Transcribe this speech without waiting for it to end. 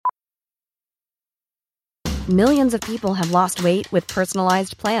Millions of people have lost weight with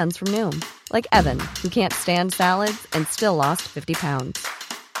personalized plans from Noom. Like Evan, who can't stand salads and still lost 50 pounds.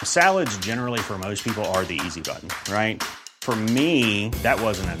 Salads generally for most people are the easy button, right? For me, that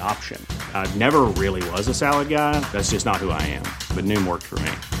wasn't an option. I never really was a salad guy. That's just not who I am. But Noom worked for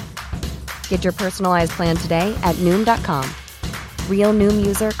me. Get your personalized plan today at Noom.com. Real Noom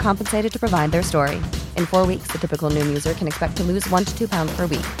user compensated to provide their story. In 4 weeks, the typical Noom user can expect to lose 1 to 2 pounds per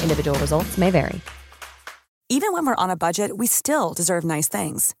week. Individual results may vary. Even when we're on a budget, we still deserve nice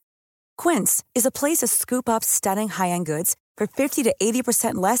things. Quince is a place to scoop up stunning high-end goods for 50 to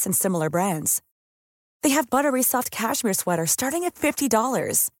 80% less than similar brands. They have buttery soft cashmere sweaters starting at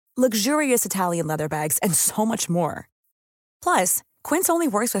 $50, luxurious Italian leather bags, and so much more. Plus, Quince only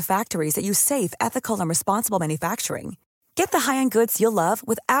works with factories that use safe, ethical, and responsible manufacturing. Get the high-end goods you'll love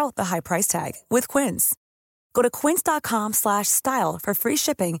without the high price tag with Quince. Go to quince.com/style for free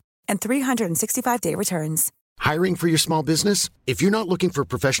shipping and 365-day returns. Hiring for your small business? If you're not looking for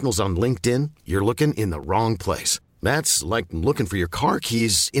professionals on LinkedIn, you're looking in the wrong place. That's like looking for your car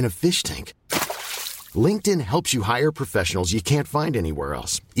keys in a fish tank. LinkedIn helps you hire professionals you can't find anywhere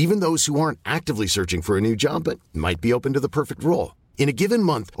else, even those who aren't actively searching for a new job but might be open to the perfect role. In a given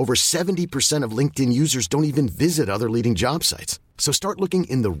month, over 70% of LinkedIn users don't even visit other leading job sites. So start looking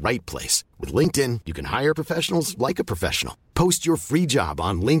in the right place. With LinkedIn, you can hire professionals like a professional. Post your free job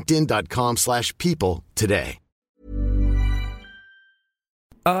on linkedin.com/people today.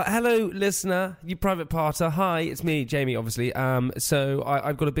 Hello, listener, you private parter. Hi, it's me, Jamie, obviously. So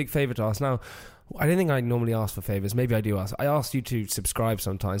I've got a big favour to ask. Now, I don't think I normally ask for favours. Maybe I do ask. I ask you to subscribe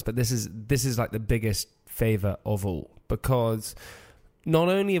sometimes, but this is like the biggest favour of all. Because not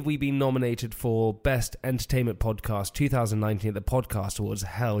only have we been nominated for Best Entertainment Podcast 2019 at the Podcast Awards,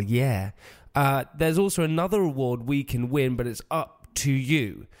 hell yeah, there's also another award we can win, but it's up to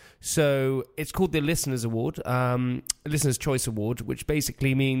you. So it's called the Listeners Award, Listeners' Choice Award, which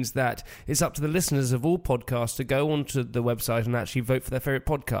basically means that it's up to the listeners of all podcasts to go onto the website and actually vote for their favourite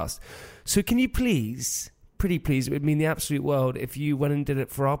podcast. So can you please, pretty please, it would mean the absolute world if you went and did it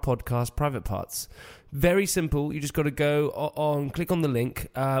for our podcast, Private Parts. Very simple. You just got to go on, click on the link.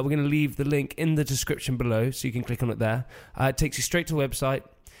 We're going to leave the link in the description below, so you can click on it there. It takes you straight to the website.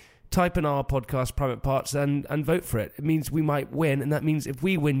 Type in our podcast, Private Parts, and vote for it. It means we might win, and that means if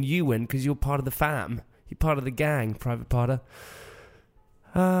we win, you win, because you're part of the fam. You're part of the gang, Private Parter.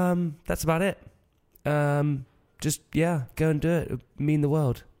 That's about it. Just, yeah, go and do it. It would mean the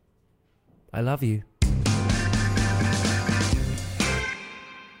world. I love you.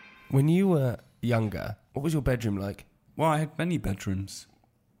 When you were younger, what was your bedroom like? Well, I had many bedrooms.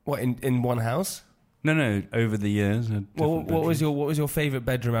 What, in one house? No, over the years. What was your favourite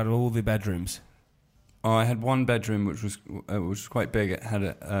bedroom out of all the bedrooms? Oh, I had one bedroom which was quite big. It had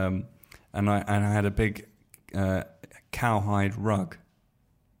and I had a big cowhide rug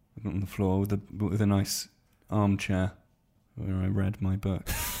on the floor with a nice armchair where I read my book.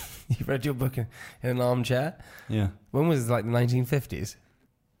 You read your book in an armchair? Yeah. When was it, like the 1950s?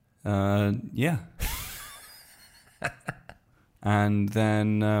 Yeah. And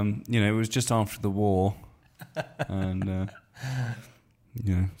then, it was just after the war. And,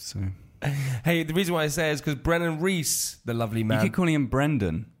 so... Hey, the reason why I say it is because Brennan Reese, the lovely man... You keep calling him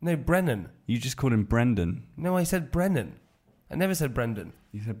Brendan. No, Brennan. You just called him Brendan. No, I said Brennan. I never said Brendan.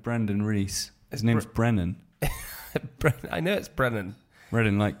 You said Brendan Reese. His name's Brennan. I know it's Brennan.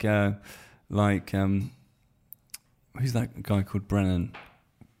 Brennan, who's that guy called Brennan?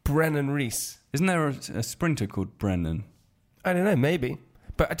 Brennan Reese. Isn't there a sprinter called Brennan? I don't know, maybe.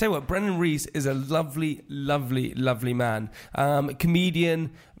 But I tell you what, Brennan Reese is a lovely, lovely, lovely man.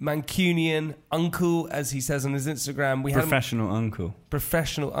 Comedian, Mancunian, uncle, as he says on his Instagram. Professional uncle.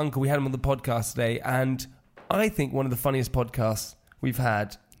 Professional uncle. We had him on the podcast today, and I think one of the funniest podcasts we've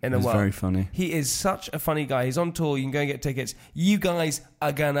had in a while. He's very funny. He is such a funny guy. He's on tour. You can go and get tickets. You guys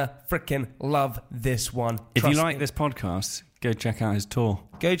are gonna freaking love this one. If you like this podcast, go check out his tour.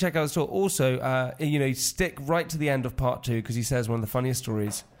 Go check out his tour. Also, stick right to the end of part 2 because he says one of the funniest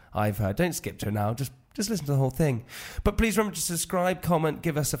stories I've heard. Don't skip to it now. Just listen to the whole thing. But please remember to subscribe, comment,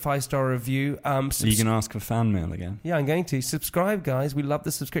 give us a 5-star review. Are you going to ask for fan mail again? Yeah, I'm going to. Subscribe, guys. We love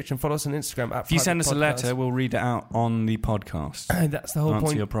the subscription. Follow us on Instagram. If you send us a letter, we'll read it out on the podcast. That's the whole point.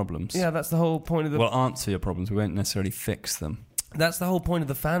 Answer your problems. Yeah, that's the whole point of the... We'll answer your problems. We won't necessarily fix them. That's the whole point of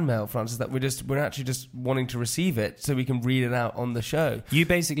the fan mail, Francis, that we're actually just wanting to receive it so we can read it out on the show. You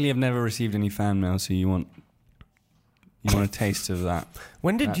basically have never received any fan mail, so you want a taste of that.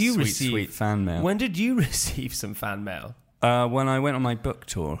 When did you receive sweet fan mail? When did you receive some fan mail? When I went on my book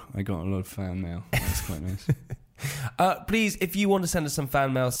tour, I got a lot of fan mail. That's quite nice. Please, if you want to send us some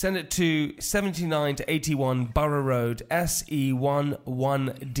fan mail, send it to 79 to 81 Borough Road,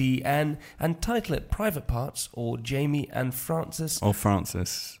 SE11DN, and title it Private Parts or Jamie and Francis. Or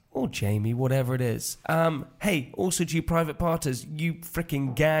Francis. Or Jamie, whatever it is. Hey, also to you private parters, you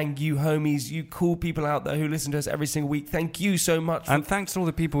freaking gang, you homies, you cool people out there who listen to us every single week, thank you so much. And thanks to all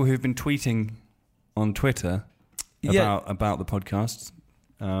the people who've been tweeting on Twitter about the podcast.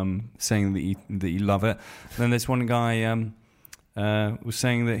 Saying that you love it. Then this one guy was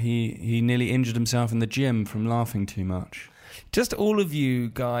saying that he nearly injured himself in the gym from laughing too much. Just all of you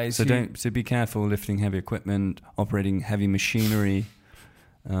guys. So be careful lifting heavy equipment, operating heavy machinery,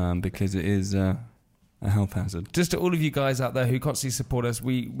 because it is a health hazard. Just to all of you guys out there who constantly support us,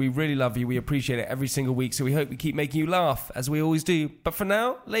 we really love you. We appreciate it every single week. So we hope we keep making you laugh as we always do. But for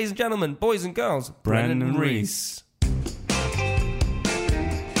now, ladies and gentlemen, boys and girls, Brennan and Reese.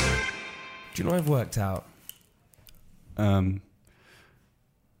 Do you know what I've worked out? Do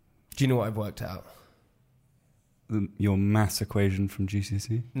you know what I've worked out? Your maths equation from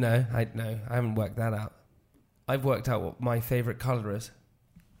GCSE? No, I haven't worked that out. I've worked out what my favourite colour is.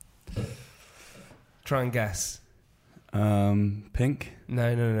 Try and guess. Pink?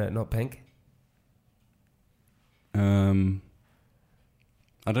 No, not pink. I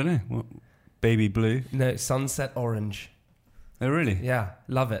don't know. What? Baby blue? No, sunset orange. Oh, really? Yeah,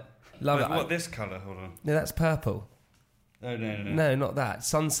 love it. Love it. What, this colour? Hold on. No, that's purple. Oh, no. No, not that.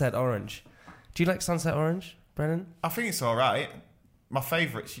 Sunset orange. Do you like sunset orange, Brennan? I think it's all right. My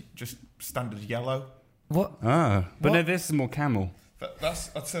favourite's just standard yellow. What? Ah, but What? no, this is more camel. I'd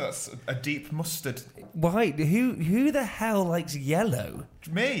say that's a deep mustard. Why? Who the hell likes yellow?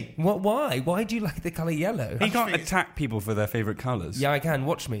 Me. What? Why? Why do you like the colour yellow? You can't attack people for their favourite colours. Yeah, I can.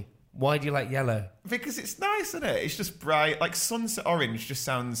 Watch me. Why do you like yellow? Because it's nice, isn't it? It's just bright. Like sunset orange just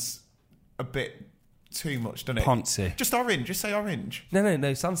sounds a bit too much, doesn't it? Poncy. Just orange. Just say orange.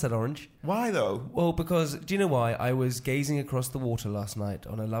 No, sunset orange. Why though? Well, because, do you know why? I was gazing across the water last night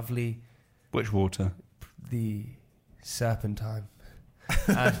on a lovely... Which water? The Serpentine.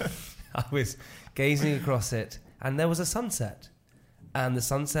 And I was gazing across it, and there was a sunset. And the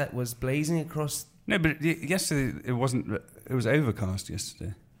sunset was blazing across... No, but yesterday it wasn't... It was overcast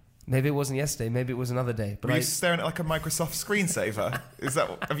yesterday. Maybe it wasn't yesterday, maybe it was another day. But Were you staring at like a Microsoft screensaver?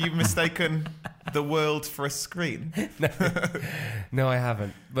 Have you mistaken the world for a screen? No, I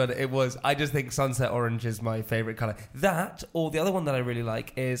haven't. But it was... I just think sunset orange is my favourite colour. That, or the other one that I really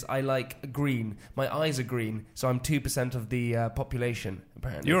like, is I like green. My eyes are green, so I'm 2% of the population,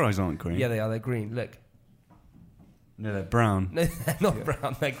 apparently. Your eyes aren't green. Yeah, they are. They're green. Look. No, they're brown. No, they're not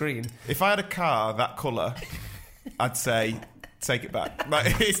brown. They're green. If I had a car that colour, I'd say... Take it back.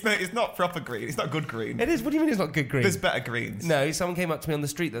 Like, it's not proper green. It's not good green. It is. What do you mean it's not good green? There's better greens. No, someone came up to me on the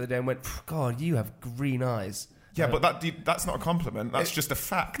street the other day and went, God, you have green eyes. Yeah, but that's not a compliment. That's just a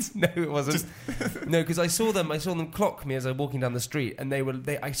fact. No, it wasn't. No, because I saw them clock me as I was walking down the street, and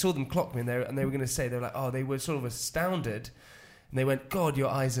I saw them clock me, and they were going to say, they were like, oh, they were sort of astounded, and they went, God, your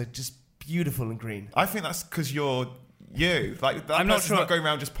eyes are just beautiful and green. I think that's because you're you. Like, that I'm not person's sure. not going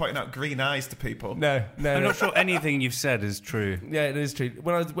around just pointing out green eyes to people. No. I'm not sure anything you've said is true. Yeah, it is true.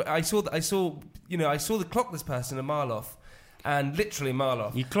 When I saw the clock this person a mile off, and literally a mile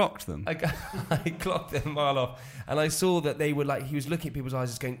off. You clocked them. I clocked them a mile off, and I saw that they were like, he was looking at people's eyes,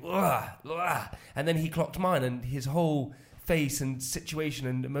 just going, ugh, ugh, and then he clocked mine, and his whole face and situation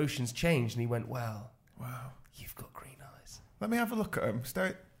and emotions changed, and he went, wow, you've got green eyes. Let me have a look at them.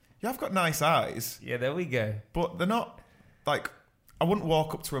 You have got nice eyes. Yeah, there we go. But they're not, like, I wouldn't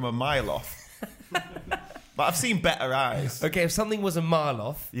walk up to him a mile off. But I've seen better eyes. Okay, if something was a mile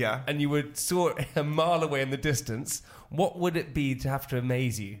off, Yeah. and you saw it a mile away in the distance, what would it be to have to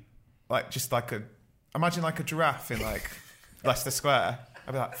amaze you? Like, imagine like a giraffe in, like, Leicester Square.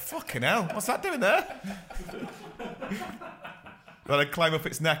 I'd be like, fucking hell, what's that doing there? Then I'd climb up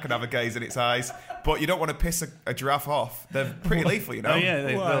its neck and have a gaze in its eyes. But you don't want to piss a giraffe off. They're pretty lethal, you know? Oh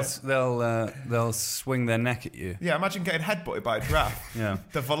yeah, they'll swing their neck at you. Yeah, imagine getting headbutted by a giraffe. Yeah.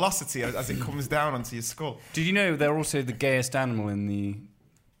 The velocity as it comes down onto your skull. Did you know they're also the gayest animal in the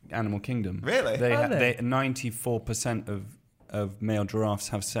animal kingdom? Really? Are they? 94% of male giraffes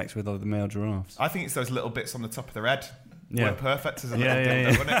have sex with other male giraffes. I think it's those little bits on the top of their head. Yeah. Work perfect as a Yeah, little yeah, dildo,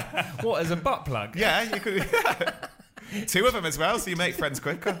 yeah. wouldn't it? What, as a butt plug? Yeah, you could. Two of them as well, so you make friends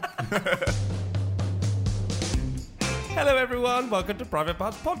quicker. Hello everyone, welcome to Private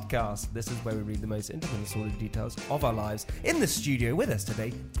Parts Podcast. This is where we read the most intimate and sordid details of our lives. In the studio with us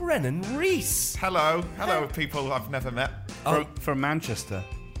today, Brennan Reese. Hello, people I've never met. From Manchester.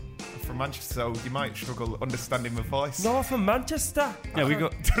 from Manchester, so you might struggle understanding my voice. No, from Manchester. Yeah, we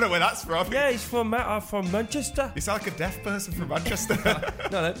got. Don't know where that's from. Yeah, he's from Manchester. You sound like a deaf person from Manchester.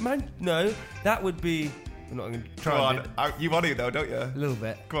 No, that would be. I'm not going to try. Go on, you want to though, don't you? A little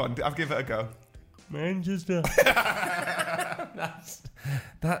bit. Go on, I'll give it a go. Manchester.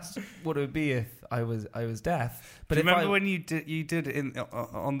 That's what it would be if I was deaf. But Do you remember when you did it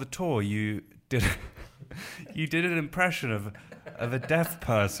on the tour? You did an impression of a deaf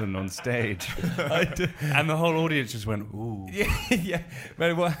person on stage. I did. And the whole audience just went, ooh. Yeah.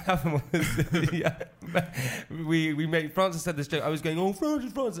 Man, what happened was, we made Francis said this joke. I was going, oh,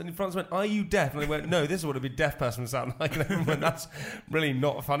 Francis, and Francis went, are you deaf? And I went, no, this is what a deaf person would sound like. And everyone went, that's really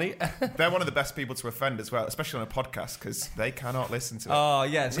not funny. They're one of the best people to offend as well, especially on a podcast, because they cannot listen to it. Oh,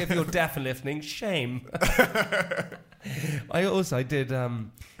 yeah. So if you're deaf and listening, shame. I did.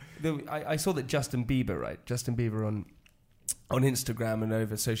 I saw that Justin Bieber on Instagram and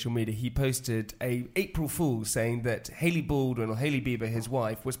over social media, he posted a April Fool saying that Hailey Baldwin, or Hailey Bieber, his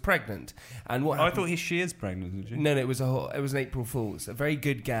wife, was pregnant. And what happened? I thought she is pregnant, isn't she? No, it was an April Fool's, a very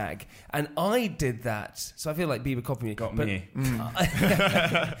good gag. And I did that, so I feel like Bieber copied me. Got me.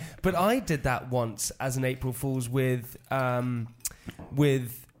 But I did that once as an April Fool's with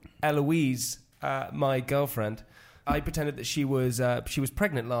Eloise, my girlfriend. I pretended that she was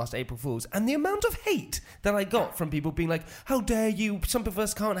pregnant last April Fool's, and the amount of hate that I got from people being like, "How dare you? Some of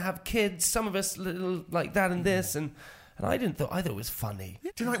us can't have kids. Some of us like that and this," and I thought it was funny.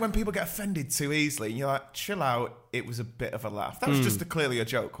 Do you know, like when people get offended too easily, and you're like, chill out, it was a bit of a laugh. That was just clearly a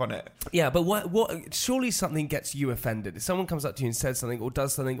joke, wasn't it? Yeah, but what? Surely something gets you offended. If someone comes up to you and says something, or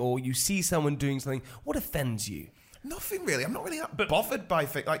does something, or you see someone doing something, what offends you? Nothing really. I'm not really that bothered by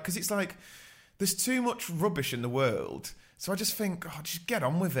things, like, because it's like, there's too much rubbish in the world, so I just think, just get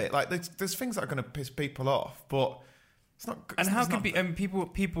on with it. Like, there's things that are going to piss people off, but it's not. And how can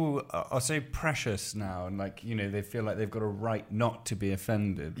people are so precious now, and like, you know, they feel like they've got a right not to be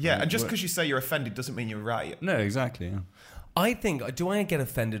offended. Yeah, like, and just because you say you're offended doesn't mean you're right. No, exactly. Yeah. I think, do I get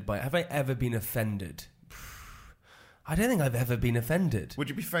offended by it? Have I ever been offended? I don't think I've ever been offended. Would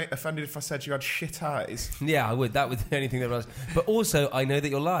you be offended if I said you had shit eyes? Yeah, I would. That was the only thing that was. But also, I know that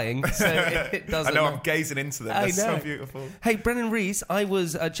you're lying, so it doesn't. I know, I'm gazing into them. They're so beautiful. Hey, Brennan Reese, I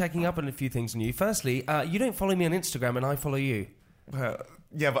was checking up on a few things on you. Firstly, you don't follow me on Instagram, and I follow you.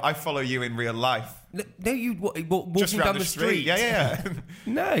 Yeah, but I follow you in real life. No, you walking just down the street. Yeah.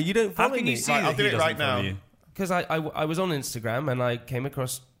 No, you don't follow me. How can you see I'll that do he it doesn't right now. follow you? Because I was on Instagram, and I came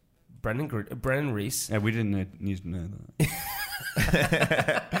across Brennan Reese. Yeah, we didn't need to know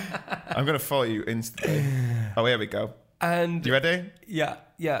that. I'm going to follow you instantly. Oh, here we go. And you ready? Yeah.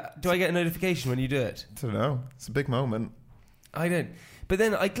 Do I get a notification when you do it? I don't know. It's a big moment. I don't. But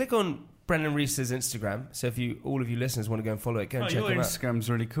then I click on Brennan Reese's Instagram. So if all of you listeners want to go and follow it, go and check him out. Instagram's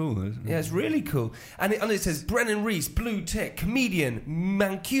really cool, isn't it? Yeah, it's really cool. And it says Brennan Reese, blue tick, comedian,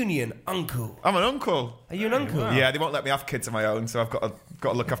 Mancunian, uncle. I'm an uncle. Are you an uncle? Wow. Yeah, they won't let me have kids of my own, so I've got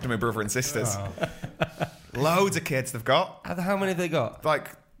to look after my brother and sisters. Oh. Loads of kids they've got. How many have they got?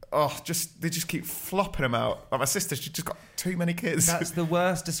 Like, they just keep flopping them out. Like my sister, she just got too many kids. That's the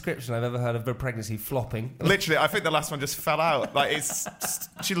worst description I've ever heard of a pregnancy, flopping. Literally, I think the last one just fell out. Like,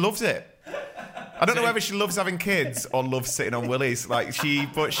 she loves it. I don't know whether she loves having kids or loves sitting on willies. Like, she's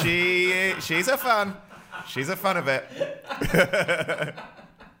a fan. She's a fan of it.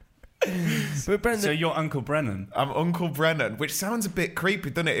 But Brendan, so you're Uncle Brennan? I'm Uncle Brennan, which sounds a bit creepy,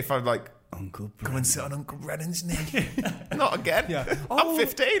 doesn't it? If I'm like, Uncle Brennan. Come and sit on Uncle Brennan's knee. Not again. Yeah. I'm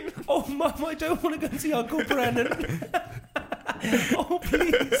 15. Oh, Mum, I don't want to go and see Uncle Brennan. Oh,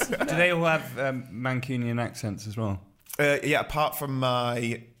 please. Do they all have Mancunian accents as well? Yeah, apart from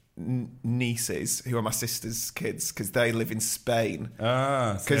my nieces, who are my sister's kids, because they live in Spain.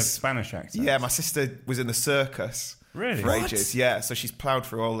 Ah, so they have Spanish accents. Yeah, my sister was in the circus. Really? For ages, yeah. So she's ploughed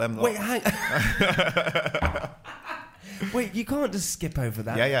through all them. Wait, hang. Wait, you can't just skip over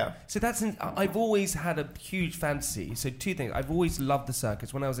that. Yeah. So I've always had a huge fantasy. So two things. I've always loved the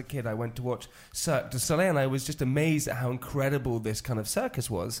circus. When I was a kid, I went to watch Cirque du Soleil, and I was just amazed at how incredible this kind of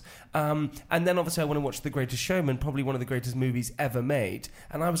circus was. And then obviously I want to watch The Greatest Showman, probably one of the greatest movies ever made.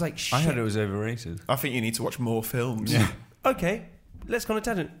 And I was like, shit. I heard it was overrated. I think you need to watch more films. Yeah. Okay, let's go on a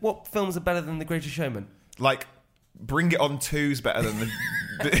tangent. What films are better than The Greatest Showman? Like, Bring It On 2's better than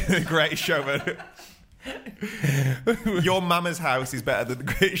the Greatest Showman. Your Mama's House is better than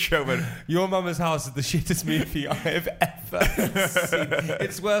The Greatest Showman. Your Mama's House is the shittest movie I have ever seen.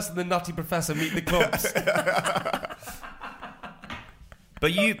 It's worse than The Nutty Professor Meet the Clumps.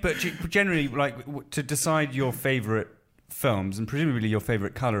 But generally, like, to decide your favourite films, and presumably your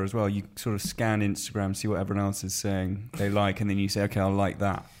favourite colour as well, you sort of scan Instagram, see what everyone else is saying they like, and then you say, okay, I'll like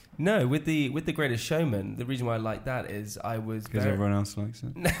that. No, with the Greatest Showman, the reason why I like that is I was Because everyone else likes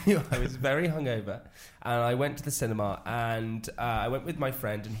it. No, I was very hungover, and I went to the cinema, and I went with my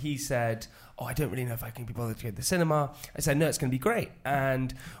friend, and he said, "Oh, I don't really know if I can be bothered to go to the cinema." I said, "No, it's going to be great."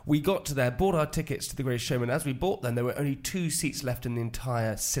 And we got to there, bought our tickets to the Greatest Showman. As we bought them, there were only 2 seats left in the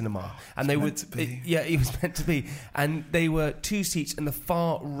entire cinema, and they were it was meant to be, and they were 2 seats in the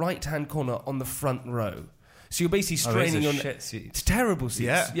far right-hand corner on the front row. So you're basically straining on shit seats. It's terrible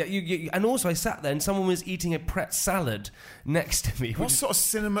seats. Yeah. You, and also I sat there and someone was eating a Pret salad next to me. What sort of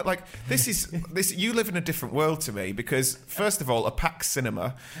cinema? Like this is. You live in a different world to me because first of all, a Pax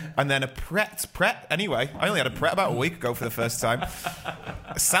cinema, and then a Pret. Anyway, I only had a Pret about a week ago for the first time.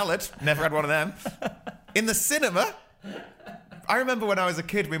 A salad. Never had one of them. In the cinema, I remember when I was a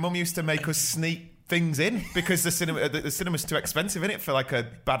kid, my mum used to make us sneak things in because the cinema's too expensive in it for like a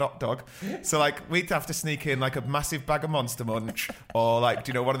bad hot dog. So like we'd have to sneak in like a massive bag of Monster Munch or like, do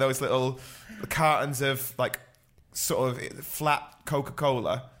you know, one of those little cartons of like sort of flat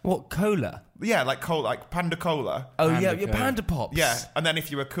Coca-Cola. What, cola? Yeah, like cola, like Panda Cola. Oh, Panda yeah, Cola. Panda Pops. Yeah, and then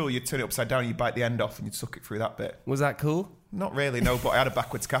if you were cool, you'd turn it upside down and you'd bite the end off and you'd suck it through that bit. Was that cool? Not really, no, but I had a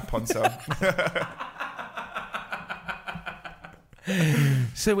backwards cap on, so...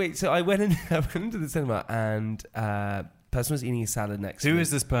 So I went into the cinema and person was eating a salad next to me. Who is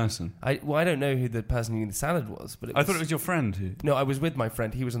this person? I don't know who the person eating the salad was, but I thought it was your friend. Who? No, I was with my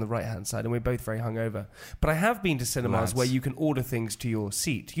friend. He was on the right-hand side, and we we're both very hungover. But I have been to cinemas Lads. where you can order things to your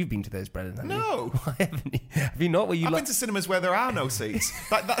seat. You've been to those, Brendan, haven't you? No. Why haven't you? Have you not? Where you I've been to cinemas where there are no seats.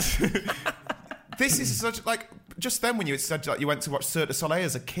 That's... This is such... Like, just then when you said like, you went to watch Cirque du Soleil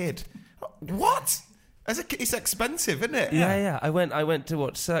as a kid. What? As a kid, it's expensive, isn't it? Yeah. I went to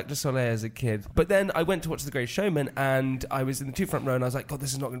watch Cirque du Soleil as a kid, but then I went to watch The Greatest Showman, and I was in the 2 front row, and I was like, God,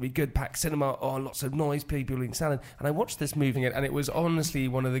 this is not going to be good. Packed cinema, lots of noise, people eating salad, and I watched this movie, and it was honestly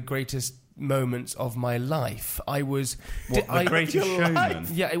one of the greatest moments of my life. I was The Greatest Showman?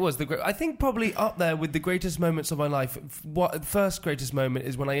 Yeah, it was I think probably up there with the greatest moments of my life. The first greatest moment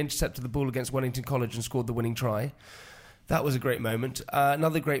is when I intercepted the ball against Wellington College and scored the winning try. That was a great moment.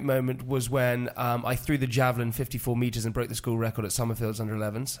 Another great moment was when I threw the javelin 54 metres and broke the school record at Summerfield's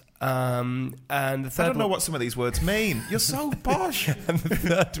under-11s. And the third I don't know what some of these words mean. You're so posh. and the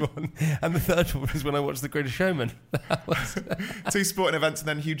third one was when I watched The Greatest Showman. That was 2 sporting events and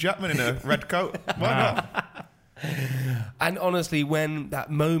then Hugh Jackman in a red coat. Why not? And honestly, when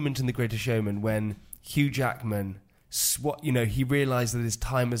that moment in The Greatest Showman, when Hugh Jackman... he realised that his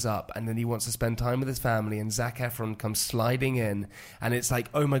time is up and then he wants to spend time with his family, and Zac Efron comes sliding in, and it's like,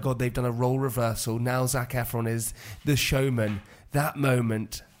 oh my God, they've done a role reversal. Now Zac Efron is the showman. That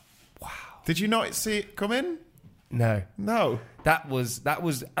moment, wow. Did you not see it come in? No. That was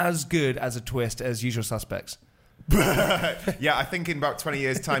as good as a twist as Usual Suspects. Yeah, I think in about 20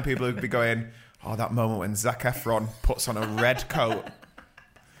 years' time, people would be going, oh, that moment when Zac Efron puts on a red coat.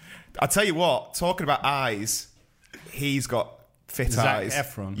 I'll tell you what, talking about eyes... He's got fit eyes. Zac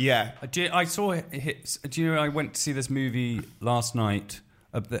Efron. Yeah. I went to see this movie last night.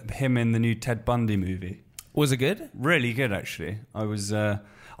 Him in the new Ted Bundy movie. Was it good? Really good, actually. I was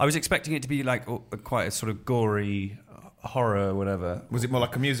expecting it to be like quite a sort of gory horror or whatever. Was it more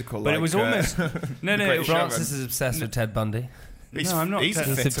like a musical? But it was almost no. Francis is obsessed with Ted Bundy. I'm not. He's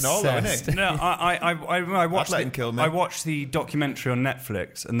fit and all, though, isn't he? No, I watched. I'd let him kill me. I watched the documentary on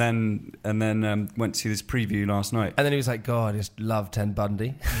Netflix, and then went to see this preview last night. And then he was like, God, I just love Ted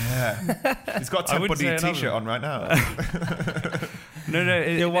Bundy. Yeah. He's got a Ted Bundy t-shirt on right now.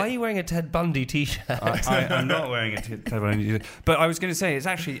 No. Why are you wearing a Ted Bundy t-shirt? I'm not wearing a Ted Bundy t-shirt. But I was going to say, it's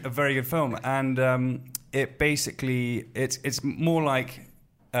actually a very good film, and it basically it's more like.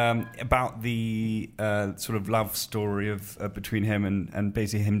 About the sort of love story of between him and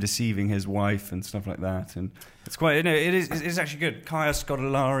basically him deceiving his wife and stuff like that, and it's quite it's actually good. Kaya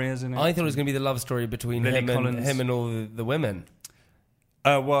Scodelario is in it. I thought it was going to be the love story between him and all the women.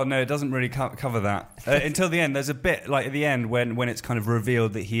 Well, no, it doesn't really cover that until the end. There's a bit like at the end when it's kind of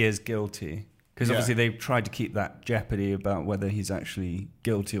revealed that he is guilty, because obviously they've tried to keep that jeopardy about whether he's actually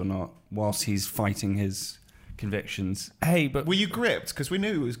guilty or not whilst he's fighting his convictions. Hey, but were you gripped because we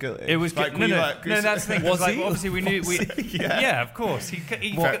knew he was guilty? It was like, no. That's the thing. Was like, he? Obviously, we knew. Yeah, of course. He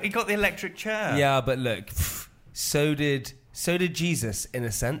got the electric chair. Yeah, but look, so did Jesus in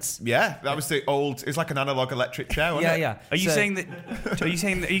a sense. Yeah, that was the old. It's like an analog electric chair. Wasn't it? Yeah. Are you saying that? Are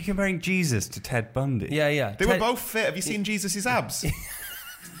you comparing Jesus to Ted Bundy? Yeah. They were both fit. Have you seen Jesus' abs?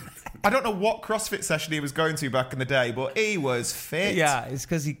 I don't know what CrossFit session he was going to back in the day, but he was fit. Yeah, it's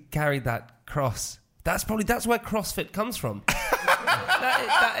because he carried that cross. That's where CrossFit comes from.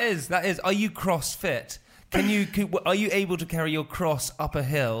 That is. Are you CrossFit? Are you able to carry your cross up a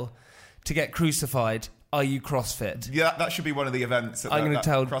hill to get crucified? Are you CrossFit? Yeah, that should be one of the events at I'm going to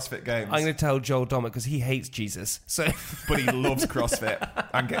tell CrossFit Games. I'm going to tell Joel Dommett because he hates Jesus. So, but he loves CrossFit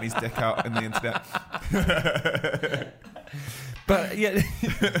and getting his dick out in the internet. But yeah,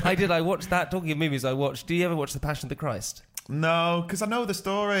 I did. I watched that. Talking of movies, I watched. Do you ever watch The Passion of the Christ? No, because I know the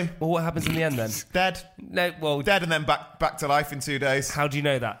story. Well, what happens in the end then? Dead. No, well, Dead and then back to life in 2 days. How do you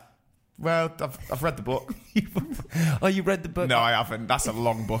know that? Well, I've read the book. Oh, you read the book? No, I haven't. That's a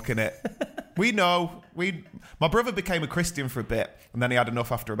long book, innit? We know. My brother became a Christian for a bit, and then he had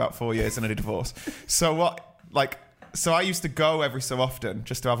enough after about 4 years and a divorce. So So I used to go every so often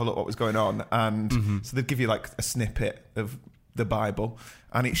just to have a look what was going on, and so they'd give you like a snippet of the Bible,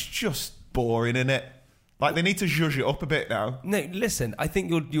 and it's just boring, innit? Like, they need to zhuzh it up a bit now. No, listen, I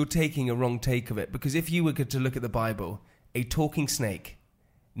think you're taking a wrong take of it, because if you were to look at the Bible, a talking snake,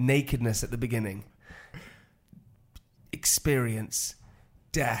 nakedness at the beginning, experience,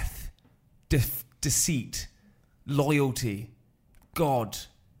 death, deceit, loyalty, God,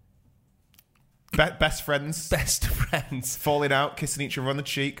 best friends, falling out, kissing each other on the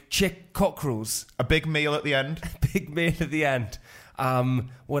cheek, cockerels, a big meal at the end,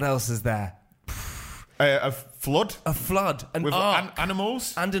 what else is there? A flood, an with ark,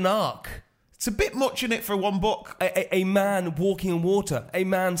 animals, and an ark. It's a bit much in it for one book. A man walking on water, a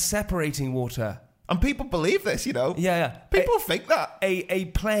man separating water. And people believe this, you know. Yeah. People think that. A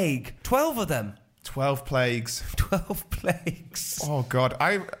plague. 12 of them. 12 plagues. 12 plagues. Oh, God.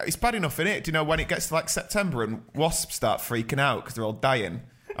 It's bad enough, innit? Do you know, when it gets to, like, September and wasps start freaking out because they're all dying?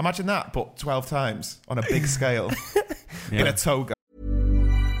 Imagine that, but 12 times on a big scale. In a toga.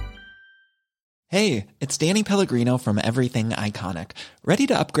 Hey, it's Danny Pellegrino from Everything Iconic. Ready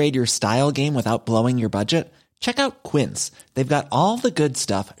to upgrade your style game without blowing your budget? Check out Quince. They've got all the good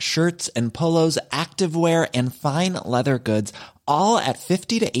stuff, shirts and polos, activewear, and fine leather goods, all at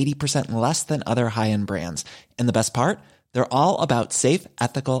 50 to 80% less than other high-end brands. And the best part? They're all about safe,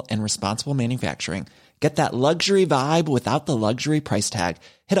 ethical, and responsible manufacturing. Get that luxury vibe without the luxury price tag.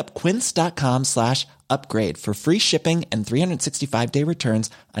 Hit up quince.com/upgrade for free shipping and 365-day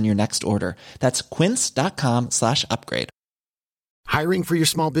returns on your next order. That's quince.com/upgrade. Hiring for your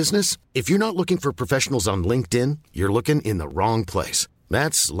small business? If you're not looking for professionals on LinkedIn, you're looking in the wrong place.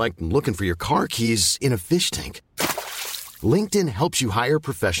 That's like looking for your car keys in a fish tank. LinkedIn helps you hire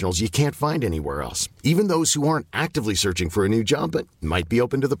professionals you can't find anywhere else, even those who aren't actively searching for a new job but might be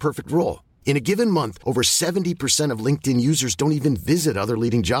open to the perfect role. In a given month, over 70% of LinkedIn users don't even visit other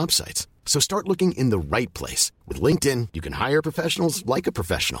leading job sites. So start looking in the right place. With LinkedIn, you can hire professionals like a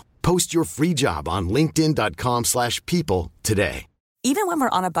professional. Post your free job on linkedin.com/people today. Even when we're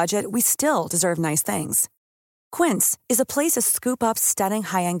on a budget, we still deserve nice things. Quince is a place to scoop up stunning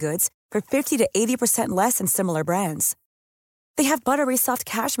high-end goods for 50 to 80% less than similar brands. They have buttery soft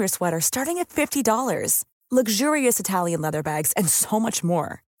cashmere sweaters starting at $50, luxurious Italian leather bags, and so much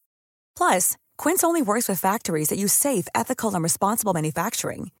more. Plus, Quince only works with factories that use safe, ethical, and responsible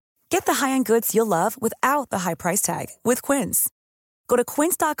manufacturing. Get the high-end goods you'll love without the high price tag with Quince. Go to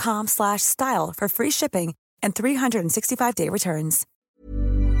quince.com/style for free shipping and 365-day returns.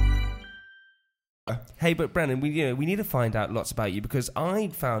 Hey, but Brennan, we need to find out lots about you, because I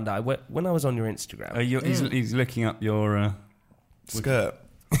found out when I was on your Instagram. He's looking up your skirt.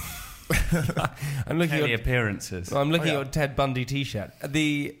 I'm looking at appearances. I'm looking at your Ted Bundy T-shirt.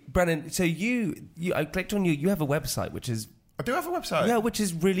 Brennan. So I clicked on you. You have a website, which is. I do have a website. Yeah, which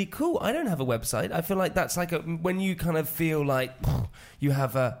is really cool. I don't have a website. I feel like that's like when you kind of feel like you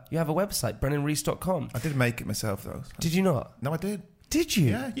have a website, BrennanReese.com. I did make it myself though. Did you not? No, I did. Did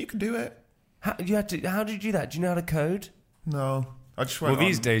you? Yeah, you can do it. How did you do that? Do you know how to code? No. I just went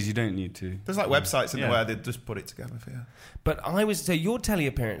these days you don't need to. There's like websites in there where they just put it together for you. But so your telly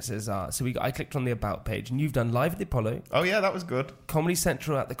appearances are, I clicked on the About page, and you've done Live at the Apollo. Oh yeah, that was good. Comedy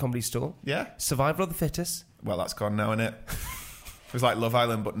Central at the Comedy Store. Yeah. Survival of the Fittest. Well, that's gone now, isn't it? It was like Love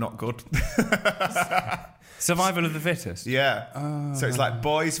Island, but not good. Survival of the Fittest? Yeah. So it's like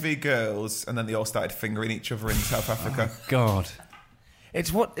boys v girls, and then they all started fingering each other in South Africa. Oh, God.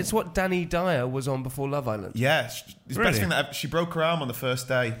 It's what Danny Dyer was on before Love Island. Yeah. Best thing that she broke her arm on the first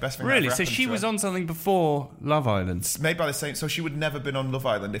day. Best thing really? That ever So she was her. on something before Love Island? It's made by the same... So she would never been on Love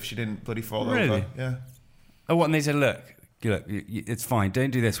Island if she didn't bloody fall really? over. Yeah. Oh, what? And they said, look, it's fine.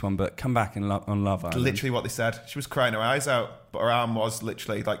 Don't do this one, but come back on Love Island. Literally what they said. She was crying her eyes out, but her arm was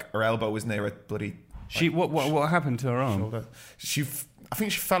literally like her elbow was near a bloody. What happened to her arm? Shoulder. I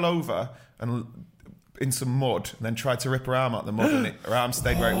think she fell over and in some mud, and then tried to rip her arm out the mud, and her arm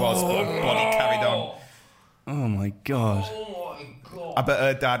stayed where it was, but her body carried on. Oh my god! I bet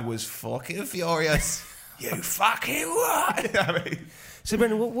her dad was fucking furious. You fucking what? I mean, So,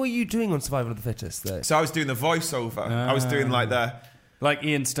 Brendan, what were you doing on Survival of the Fittest, though? so I was doing the voiceover. I was doing like Like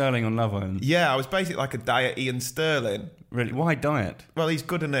Ian Sterling on Love Island. I was basically like a diet Ian Sterling. Really? Why diet? Well, he's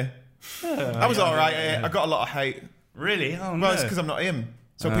good, isn't he? I was all right. I got a lot of hate. Really? Oh, Well, it's because I'm not him.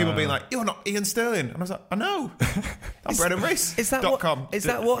 So people being like, "You're not Ian Sterling," and I was like, "I know, I'm Brendan Reese." Is that .com. Is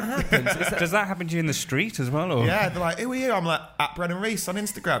that what happens? Does that happen to you in the street as well? Or? Yeah, they're like, "Who are you?" I'm like, "At Brendan Reese on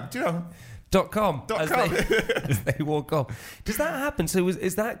Instagram." Do you know? .com. .com. As they walk off. Does that happen? So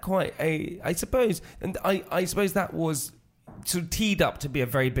is that quite a? I suppose, and I suppose that was sort of teed up to be a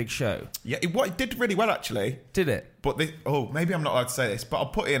very big show. Yeah, it did really well actually. Did it? But maybe I'm not allowed to say this, but I'll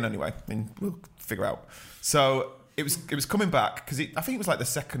put it in anyway. I mean, we'll figure out. So it was coming back because I think it was like the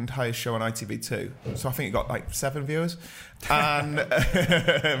second highest show on ITV2. So I think it got like 7 viewers, and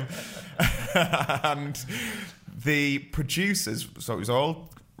and the producers. So it was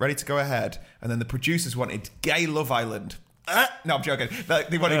all ready to go ahead, and then the producers wanted Gay Love Island. No, I'm joking.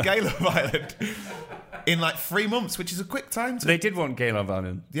 They wanted Gay Love Island in like 3 months, which is a quick time. They did want Gay Love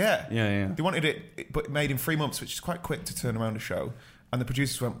Island. Yeah. They wanted it, but made in 3 months, which is quite quick to turn around a show. And the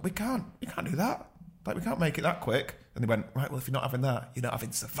producers went, we can't do that. Like, we can't make it that quick. And they went, right, well, if you're not having that, you're not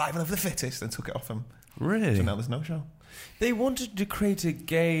having Survival of the Fittest, and took it off them. Really? So now there's no show. They wanted to create a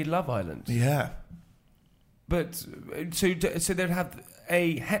gay Love Island. Yeah. But so they'd have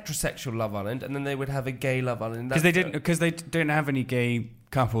a heterosexual Love Island, and then they would have a gay Love Island. Because they didn't have any gay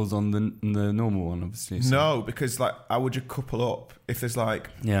couples on the normal one, obviously. So. No, because like, how would you couple up if there's like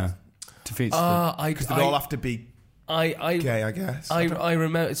defeats because they'd all have to be gay, I guess. I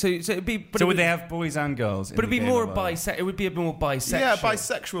remember. So it'd be. So would they have boys and girls? But it'd be more bisexual. It would be a more bisexual. Yeah,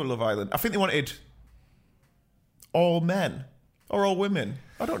 bisexual Love Island. I think they wanted all men or all women.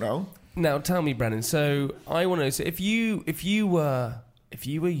 I don't know. Now tell me, Brennan. So I want to know. So if you were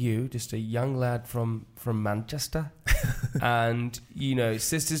just a young lad from Manchester, and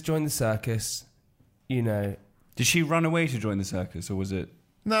sisters joined the circus, Did she run away to join the circus, or was it?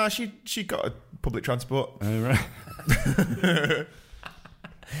 No, she got a public transport. Oh, right.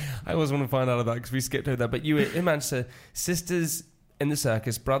 I always want to find out about that because we skipped over that. But you were in Manchester, sisters in the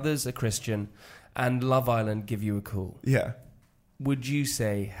circus, brothers are Christian, and Love Island give you a call. Yeah. Would you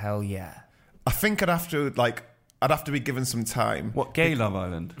say hell yeah? I think I'd have to be given some time. What, Gay Love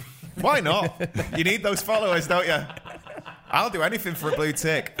Island? Why not? You need those followers, don't you? I'll do anything for a blue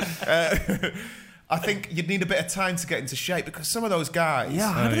tick. I think you'd need a bit of time to get into shape because some of those guys.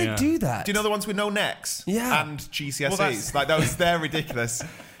 Yeah, how do they do that? Do you know the ones with no necks? Yeah. And GCSEs? Like those, they're ridiculous.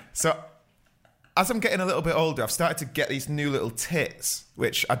 So as I'm getting a little bit older, I've started to get these new little tits,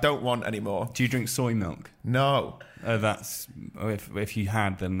 which I don't want anymore. Do you drink soy milk? No. That's if you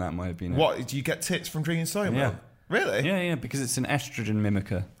had, then that might have been. What, do you get tits from drinking soy milk? Really? Yeah, because it's an estrogen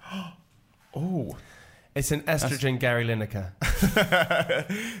mimicker. Oh. It's an estrogen Gary Lineker.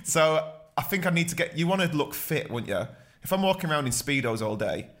 So I think I need to get. You want to look fit, wouldn't you? If I'm walking around in Speedos all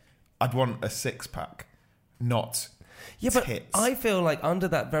day, I'd want a 6-pack, not. Yeah, but tits. I feel like under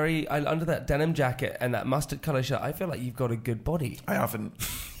that denim jacket and that mustard colour shirt, I feel like you've got a good body. I haven't.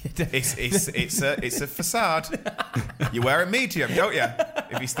 It's a facade. You wear a medium, don't you?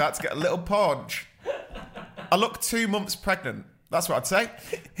 If you start to get a little paunch. I look 2 months pregnant. That's what I'd say.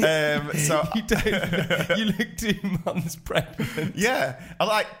 So You don't. You look 2 months pregnant. yeah, I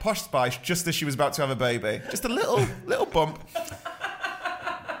like Posh Spice just as she was about to have a baby. Just a little bump.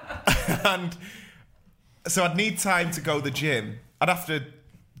 And so I'd need time to go to the gym. I'd have to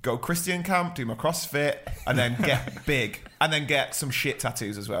go Christian camp, do my CrossFit, and then get big. And then get some shit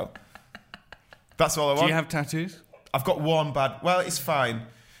tattoos as well. That's all I want. Do you have tattoos? I've got one bad... Well, it's fine.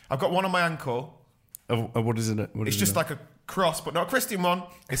 I've got one on my ankle. What is it? It's just like a cross, but not a Christian one.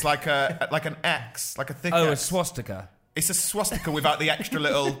 It's like an X, like a thick Oh, X. a swastika. It's a swastika without the extra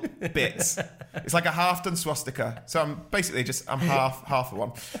little bits. It's like a half-done swastika. So I'm basically I'm half of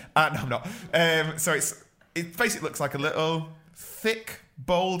one. No, I'm not. So it basically looks like a little thick,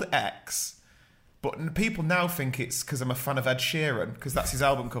 bold X. But people now think it's because I'm a fan of Ed Sheeran, because that's his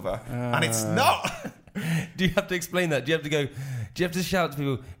album cover. And it's not. Do you have to explain that? Do you have to shout to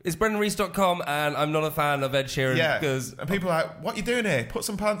people, it's BrendanReese.com and I'm not a fan of Ed Sheeran? Yeah. Because and people are like, what are you doing here? Put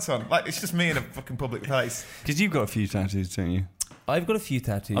some pants on. Like, it's just me in a fucking public place. Because you've got a few tattoos, don't you? I've got a few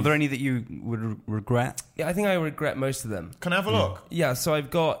tattoos. Are there any that you would regret? Yeah, I think I regret most of them. Can I have a look? Yeah, so I've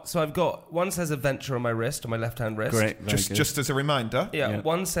got one says adventure on my wrist, on my left-hand wrist. Great, very good. Just as a reminder. Yeah,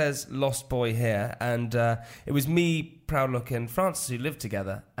 one says lost boy here, and it was me, proud look, and Francis who lived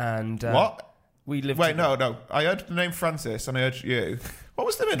together. And What? We lived Wait, together. no. I heard the name Francis and I heard you. What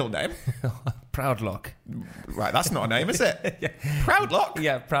was the middle name? Proudlock. Right, that's not a name, is it? Yeah. Proudlock?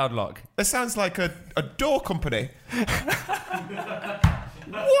 Yeah, Proudlock. That sounds like a door company.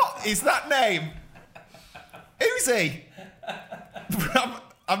 What is that name? Who's he?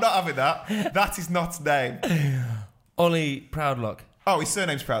 I'm not having that. That is not a name. Ollie Proudlock. Oh, his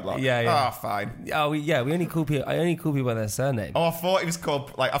surname's Proudlock. Yeah, yeah. Oh, fine. Oh, we only call people. I only call people by their surname. Oh, I thought he was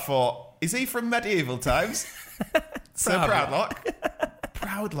called. Like, I thought, is he from medieval times? Sir Proudlock.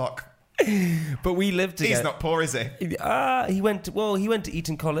 Proudlock. But we lived together. He's not poor, is he? He went to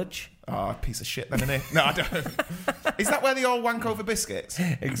Eton College. Oh, piece of shit then, isn't he? No, I don't. Is that where they all wank over biscuits?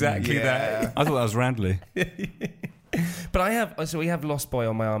 Exactly that. I thought that was Randley. But we have Lost Boy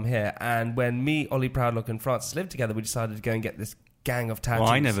on my arm here, and when me, Ollie Proudlock, and Francis lived together, we decided to go and get this gang of tattoos.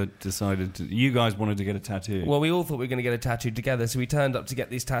 Well, I never decided to. You guys wanted to get a tattoo. Well, we all thought we were going to get a tattoo together, so we turned up to get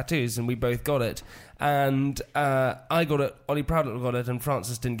these tattoos, and we both got it. And I got it, Ollie Proudlock got it, and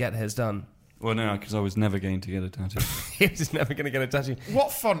Francis didn't get his done. Well, no, because I was never going to get a tattoo. He was just never going to get a tattoo.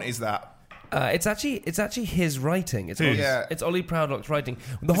 What font is that? It's actually his writing. It's Ollie Proudlock's writing.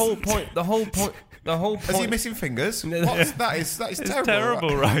 The whole point. Is he missing fingers? That is terrible.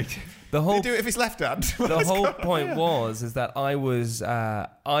 Terrible, right? The whole They do it if it's left hand. The whole point is that I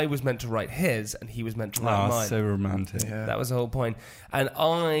was meant to write his, and he was meant to write mine. So romantic. Yeah. That was the whole point. And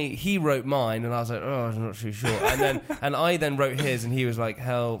he wrote mine, and I was like, oh, I'm not too sure. And I then wrote his, and he was like,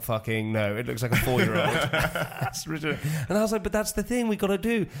 hell fucking no, it looks like a 4-year-old. That's ridiculous. And I was like, but that's the thing we got to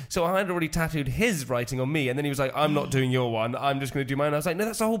do. So I had already tattooed his writing on me, and then he was like, I'm not doing your one, I'm just going to do mine. And I was like, no,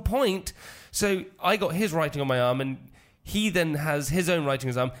 that's the whole point. So I got his writing on my arm, and he then has his own writing on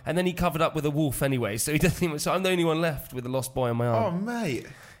his arm, and then he covered up with a wolf anyway. So he doesn't even. So I'm the only one left with the Lost Boy on my arm. Oh, mate.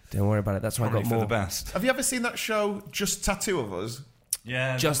 Don't worry about it. That's why I got more. For the best. Have you ever seen that show, Just Tattoo of Us?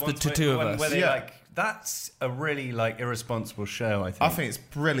 Yeah, just the two of us. Where they that's a really irresponsible show. I think it's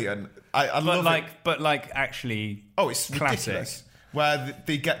brilliant. I love it. But actually, it's classic. Ridiculous. Where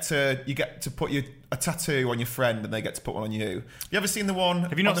you get to put a tattoo on your friend, and they get to put one on you. You ever seen the one?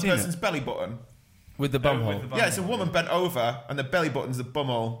 Have you not on the seen person's it? belly button? With the bumhole. Yeah, it's a woman bent over, and the belly button's the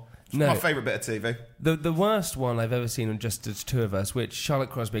bumhole. It's my favourite bit of TV. The worst one I've ever seen on Just the Two of Us, which Charlotte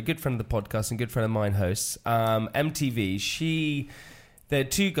Crosby, a good friend of the podcast and good friend of mine, hosts, MTV, they're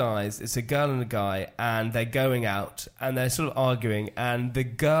two guys, it's a girl and a guy, and they're going out, and they're sort of arguing, and the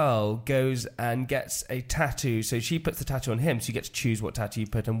girl goes and gets a tattoo, so she puts the tattoo on him, so you get to choose what tattoo you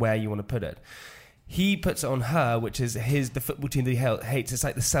put and where you want to put it. He puts it on her, which is the football team that he hates. It's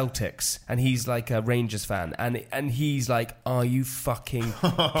like the Celtics, and he's like a Rangers fan, and he's like, "Are you fucking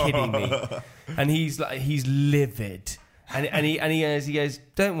kidding me?" And he's livid, and he goes,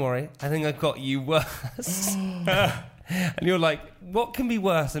 "Don't worry, I think I've got you worse." And you're like, "What can be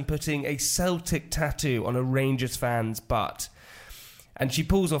worse than putting a Celtic tattoo on a Rangers fan's butt?" And she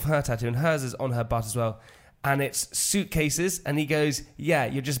pulls off her tattoo, and hers is on her butt as well. And it's suitcases, and he goes, "Yeah,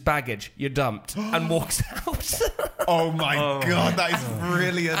 you're just baggage, you're dumped," and walks out. Oh my God, that is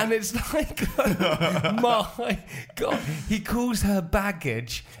brilliant. And it's like, my God. He calls her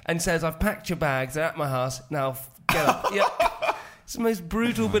baggage and says, "I've packed your bags, they're at my house, now get up." Yeah. It's the most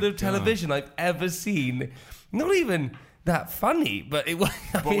brutal bit of television I've ever seen. Not even that funny, but it was.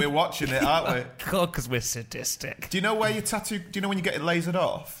 But we're watching it, aren't we? God, because we're sadistic. Do you know where your tattoo? Do you know when you get it lasered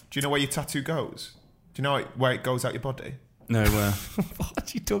off? Do you know where your tattoo goes? Do you know where it goes out your body? No, where? What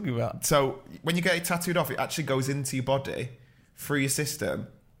are you talking about? So when you get it tattooed off, it actually goes into your body, through your system,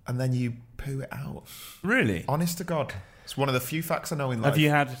 and then you poo it out. Really? Honest to God. It's one of the few facts I know in life. Have you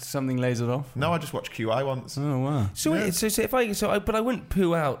had something lasered off? No, I just watched QI once. Oh, wow. But I wouldn't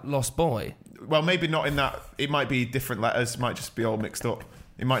poo out Lost Boy. Well, maybe not in that. It might be different letters. It might just be all mixed up.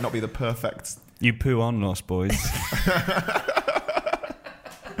 It might not be the perfect. You poo on Lost Boys.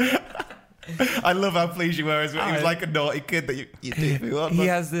 I love how pleased you were. He was like a naughty kid that you do poo on. He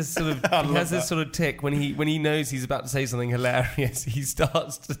has this sort of tick when he knows he's about to say something hilarious. He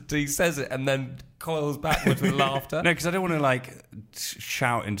he says it and then coils backwards with laughter. No, because I don't want to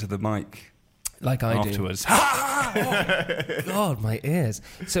shout into the mic like I afterwards. do. Oh, God, my ears.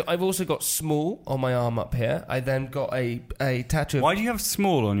 So I've also got small on my arm up here. I then got a tattoo. Why do you have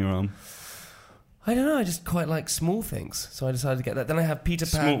small on your arm? I don't know. I just quite like small things, so I decided to get that. Then I have Peter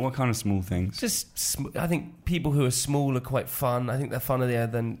Pan. Small, what kind of small things? Just, I think people who are small are quite fun. I think they're funnier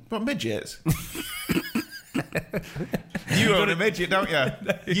than. What, midgets? You own a midget, don't you?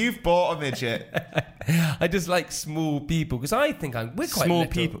 You've bought a midget. I just like small people because I think we're quite small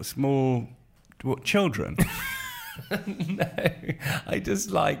little. people. Small, what? Children. No, I just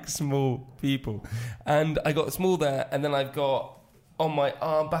like small people, and I got small there, and then I've got on my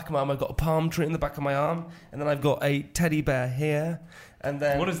arm, back of my arm. I've got a palm tree in the back of my arm, and then I've got a teddy bear here, and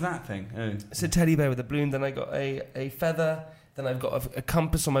then What is that thing? Oh. it's a teddy bear with a balloon. Then I got a feather. Then I've got a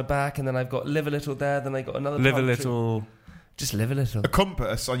compass on my back, and then I've got live a little there. Then I got another Live a palm tree. little. Just live a little. A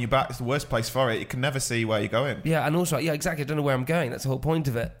compass on your back is the worst place for it. You can never see where you're going. Yeah, and also, yeah, exactly. I don't know where I'm going. That's the whole point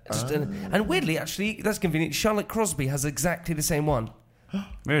of it. And weirdly, actually, that's convenient. Charlotte Crosby has exactly the same one.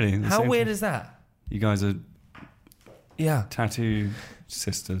 Really? The How same weird thing? is that? You guys are Yeah. tattoo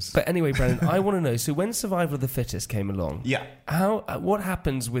sisters. But anyway, Brendan, I want to know. So when Survival of the Fittest came along, Yeah. what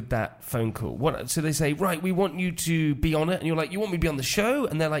happens with that phone call? So they say, right, we want you to be on it, and you're like, you want me to be on the show?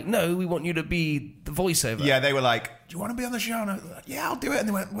 And they're like, no, we want you to be the voiceover. Yeah, they were like, do you want to be on the show? And I was like, yeah, I'll do it. And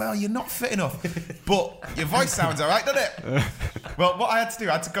they went, well, you're not fit enough. But your voice sounds all right, doesn't it? Well, what I had to do,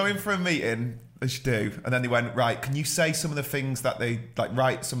 I had to go in for a meeting, as you do. And then they went, right, can you say some of the things that they, like,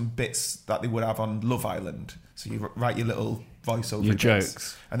 write some bits that they would have on Love Island? So you write your little voiceover Your bits.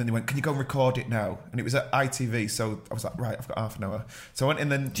 jokes. And then they went, can you go and record it now? And it was at ITV. So I was like, right, I've got half an hour. So I went in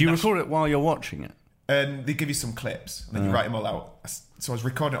then. Do you record it while you're watching it? And they give you some clips. And then you write them all out. So I was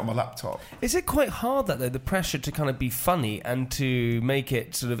recording it on my laptop. Is it quite hard, that, though, the pressure to kind of be funny and to make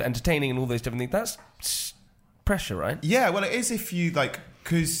it sort of entertaining and all those different things? That's pressure, right? Yeah, well, it is if you, like,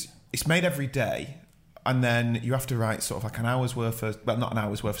 because it's made every day, and then you have to write sort of like an hour's worth of, well, not an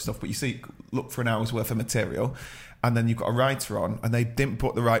hour's worth of stuff, but you look for an hour's worth of material, and then you've got a writer on, and they didn't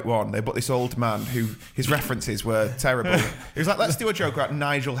put the right one. They put this old man who, his references were terrible. He was like, let's do a joke about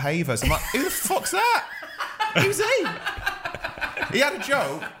Nigel Havers. I'm like, who the fuck's that? Who's he? He had a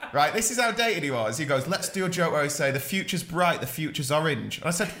joke, right? This is how dated he was. He goes, let's do a joke where I say, the future's bright, the future's orange. And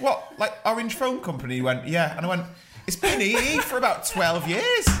I said, what? Like Orange Phone Company? He went, yeah. And I went, it's been EE for about 12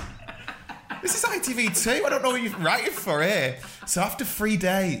 years. This is ITV2. I don't know what you're writing for here. So after 3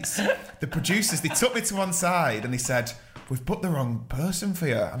 days, the producers, they took me to one side and they said, we've put the wrong person for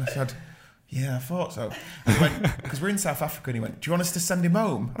you. And I said, yeah, I thought so. And he went, because we're in South Africa, and he went, do you want us to send him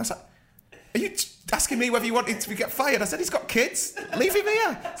home? And I was like, are you asking me whether you wanted to get fired? I said, he's got kids. Leave him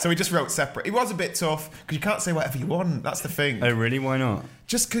here. So we just wrote separate. It was a bit tough because you can't say whatever you want. That's the thing. Oh, really? Why not?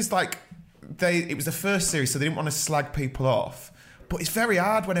 Just because, like, it was the first series, so they didn't want to slag people off. But it's very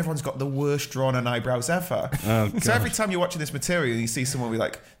hard when everyone's got the worst drawn on eyebrows ever. Oh, so every time you're watching this material and you see someone with,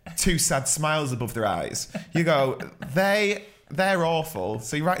 like, 2 sad smiles above their eyes, you go, they're awful.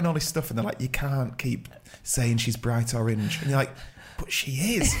 So you're writing all this stuff and they're like, you can't keep saying she's bright orange. And you're like, but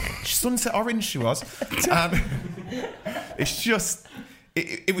she is. Sunset orange she was. It's just,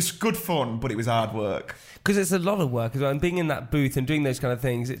 it was good fun, but it was hard work. Because it's a lot of work as well. And being in that booth and doing those kind of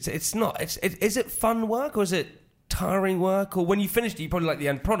things, it's not. Is it fun work, or is it tiring work? Or when you finished it, you probably like the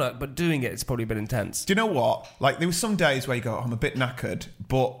end product, but doing it's probably a bit intense. Do you know what? Like, there were some days where you go, I'm a bit knackered,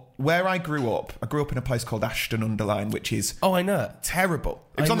 but where I grew up in a place called Ashton-under-Lyne, which is... Oh, I know it. Terrible.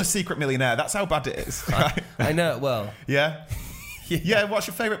 It was on The Secret Millionaire. That's how bad it is. Right? I know it well. Yeah? Yeah, what's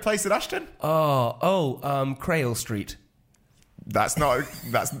your favourite place in Ashton? Crail Street.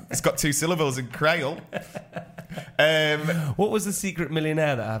 It's got 2 syllables in Crail. What was the Secret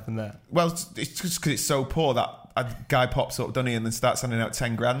Millionaire that happened there? Well, it's just because it's so poor that a guy pops up, doesn't he, and then starts handing out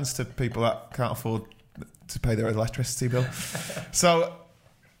 10 grand to people that can't afford to pay their electricity bill. So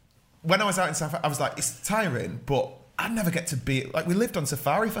when I was out in South Africa, I was like, it's tiring, but I'd never get to be... Like, we lived on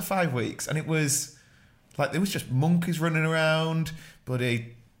safari for 5 weeks, and it was... Like, there was just monkeys running around,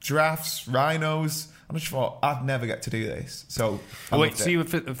 bloody giraffes, rhinos... I just thought, I'd never get to do this. So, you were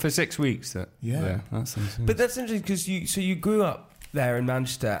for 6 weeks? Yeah. That's interesting. But that's interesting because you grew up there in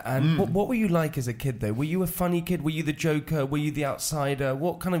Manchester, and what were you like as a kid, though? Were you a funny kid? Were you the joker? Were you the outsider?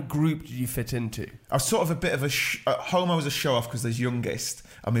 What kind of group did you fit into? I was sort of a bit of at home I was a show-off because there's youngest.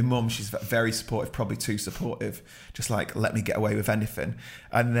 And my mum, she's very supportive, probably too supportive. Just like, let me get away with anything.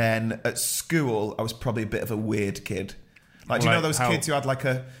 And then at school, I was probably a bit of a weird kid. Like, do you know those kids who had like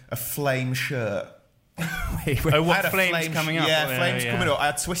a flame shirt? What flames coming up? Yeah, flames coming up. I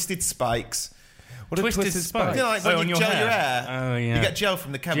had twisted spikes. What are twisted spikes? You know, like when on you your gel hair? your hair. Oh, yeah. You get gel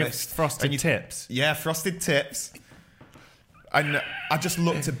from the chemist. Frosted tips. Yeah, frosted tips. And I just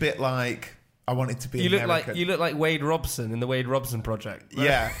looked a bit like I wanted to be American. You look like Wade Robson in the Wade Robson Project. Right?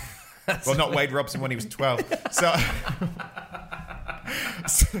 Yeah. Well, not Wade Robson when he was 12. So I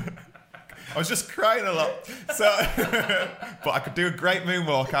was just crying a lot. So, but I could do a great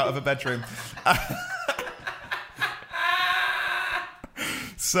moonwalk out of a bedroom.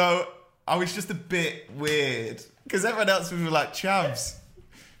 So I was just a bit weird because everyone else was like chavs,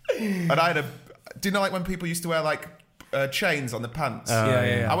 and I had do you know, like when people used to wear like chains on the pants.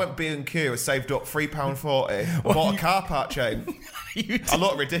 Yeah. I went B&Q, I saved up £3.40, bought a car park chain. I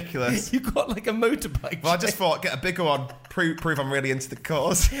look ridiculous. You got like a motorbike. Well, I just thought, get a bigger one, prove I'm really into the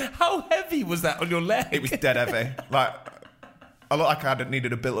cause. How heavy was that on your leg? It was dead heavy. Like, I looked like I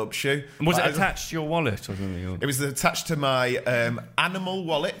needed a built-up shoe. Was Like, it attached to your wallet or something? It was attached to my animal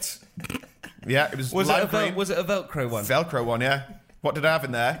wallet. Yeah, it was. Was lime it green. was it a Velcro one? Velcro one, yeah. What did I have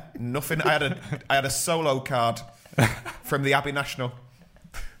in there? Nothing. I had a solo card from the Abbey National.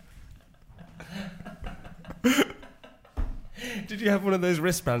 Did you have one of those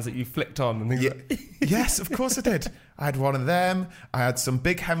wristbands that you flicked on? And things like- Yes, of course I did. I had one of them. I had some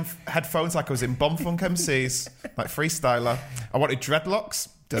big headphones like I was in Bomb Funk MCs, like freestyler. I wanted dreadlocks.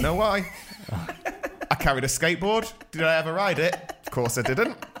 Don't know why. I carried a skateboard. Did I ever ride it? Of course I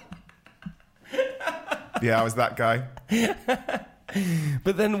didn't. Yeah, I was that guy.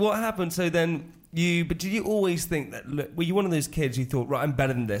 But then what happened? So then but did you always think that, look, were you one of those kids who thought, right, I'm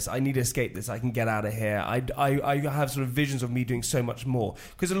better than this, I need to escape this, I can get out of here, I have sort of visions of me doing so much more?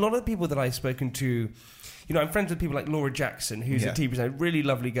 Because a lot of the people that I've spoken to, you know, I'm friends with people like Laura Jackson, who's a TV presenter, really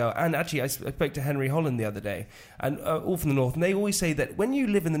lovely girl, and actually I spoke to Henry Holland the other day, and all from the North, and they always say that when you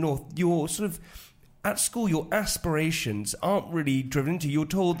live in the North, you're sort of, at school, your aspirations aren't really driven into. You're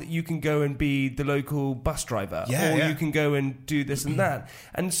told that you can go and be the local bus driver, you can go and do this and that.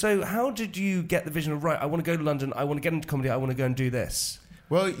 And so, how did you get the vision of, right, I want to go to London, I want to get into comedy, I want to go and do this?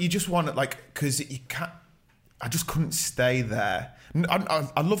 Well, you just want it, like, because you can't. I just couldn't stay there.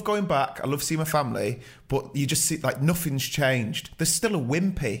 I love going back. I love seeing my family, but you just see like nothing's changed. There's still a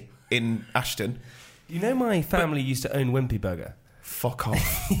Wimpy in Ashton. You know, my family used to own Wimpy Burger. Fuck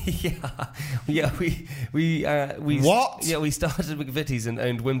off. yeah. We What? Yeah, we started McVitie's and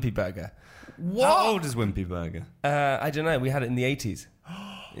owned Wimpy Burger. What? How old is Wimpy Burger? I don't know. We had it in the 80s.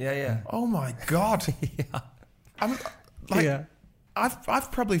 Yeah. Oh my god. Yeah. I'm like, Yeah.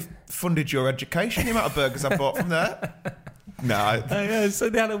 I've probably funded your education. The amount of burgers I bought from there. No. Yeah, so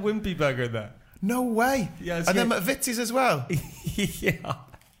they had a Wimpy Burger in there. No way. Yeah, and then McVitie's as well. Yeah.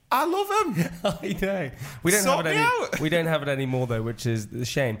 I love them. I know. We don't Sort have it me out. We don't have it anymore though, which is the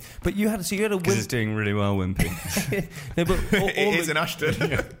shame. But you had a Because it's doing really well, Wimpy. No, but It is in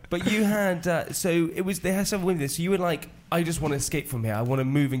Ashton. But you had so it was they had some Wimpy. So you were like, I just want to escape from here. I want to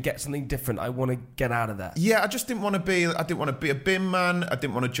move and get something different. I want to get out of that. Yeah, I just didn't want to be. I didn't want to be a bin man. I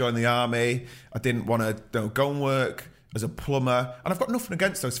didn't want to join the army. I didn't want to go and work as a plumber. And I've got nothing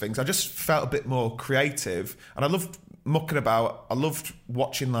against those things. I just felt a bit more creative, and I loved mucking about. I loved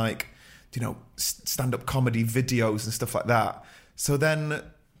watching like, you know, stand-up comedy videos and stuff like that. So then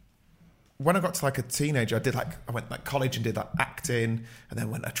when I got to like a teenager, I went like college and did like acting, and then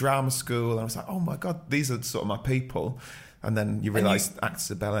went to drama school, and I was like, oh my God, these are sort of my people. And then you realise actors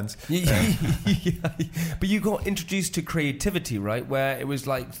are bellends. But you got introduced to creativity, right? Where it was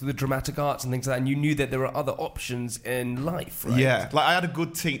like the dramatic arts and things like that, and you knew that there were other options in life, right? Yeah, like I had a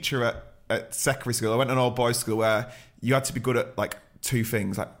good teacher at secondary school. I went to an all-boys school where you had to be good at like two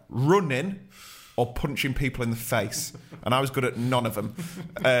things, like running or punching people in the face, and I was good at none of them.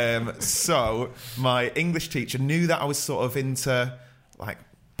 So my English teacher knew that I was sort of into like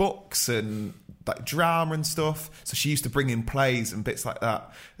books and like drama and stuff, so she used to bring in plays and bits like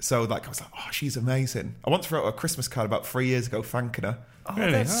that. So like I was like, oh, she's amazing. I once wrote her a Christmas card about 3 years ago thanking her. Oh,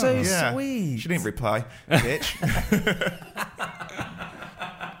 Really? that's so Yeah. sweet. She didn't reply, bitch.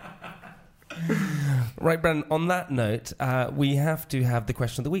 Right, Brennan, on that note, we have to have the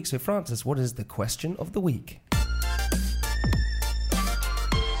question of the week. So, Francis, what is the question of the week?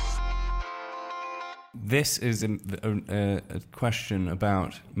 This is a question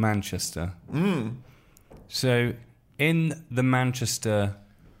about Manchester. So, in the Manchester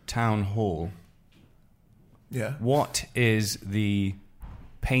Town Hall, Yeah. what is the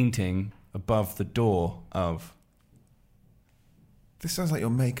painting above the door of? This sounds like you're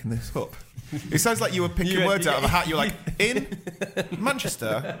making this up. It sounds like you were picking words out of a hat. You're like, in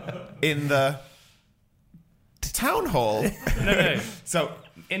Manchester, in the town hall. No. So,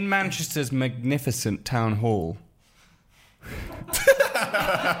 In Manchester's magnificent town hall,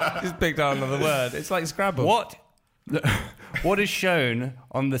 Just picked out another word. It's like Scrabble. what is shown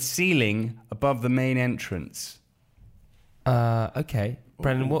on the ceiling above the main entrance? Okay.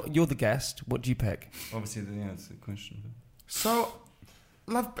 Brendan, you're the guest. What do you pick? Obviously, that's the question. so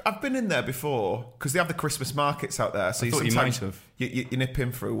I've been in there before because they have the Christmas markets out there. So I thought you sometimes might have. You nip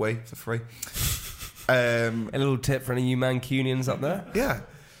in for a wee for free. A little tip for any of you Mancunians up there? Yeah.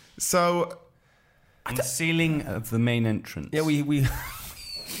 So On the ceiling of the main entrance. Yeah, we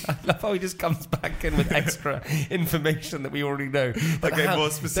I love how he just comes back in with extra information that we already know. But Okay, how, more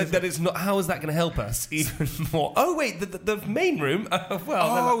specific. that it's not. How is that going to help us even more? Oh wait, the main room.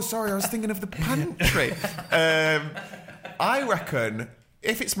 Sorry, I was thinking of the pantry. I reckon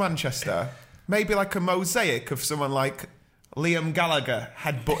if it's Manchester, maybe like a mosaic of someone like Liam Gallagher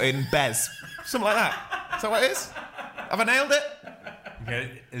headbutting Bez, something like that. Is that what it is? Have I nailed it?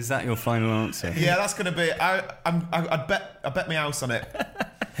 Okay, is that your final answer? Yeah, that's going to be. I bet my house on it.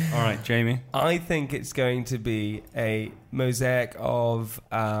 All right, Jamie. I think it's going to be a mosaic of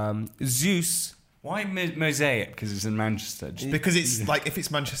Zeus. Why mosaic? Because it's in Manchester. Because it's like, if it's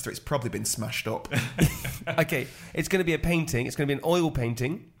Manchester, it's probably been smashed up. Okay, it's going to be a painting. It's going to be an oil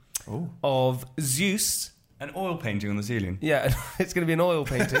painting of Zeus. An oil painting on the ceiling. Yeah, it's going to be an oil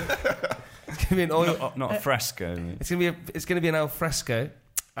painting. It's going to be an oil. Not a fresco. It's going to be an al fresco.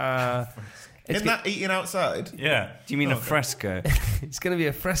 Isn't that eating outside? Yeah. Do you mean a fresco? It's going to be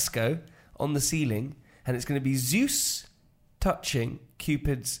a fresco on the ceiling, and it's going to be Zeus touching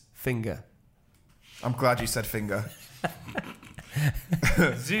Cupid's finger. I'm glad you said finger.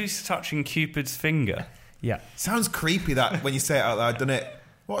 Zeus touching Cupid's finger. Yeah. Sounds creepy that when you say it out loud, doesn't it?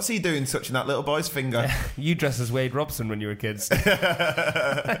 What's he doing touching that little boy's finger? You dressed as Wade Robson when you were kids.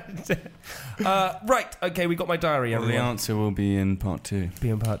 Right, okay, we got my diary, Well, the everyone. answer will be in part 2. Be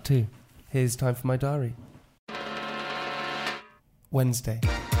in part 2. Here's time for my diary. Wednesday.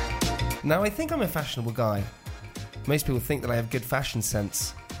 Now, I think I'm a fashionable guy. Most people think that I have good fashion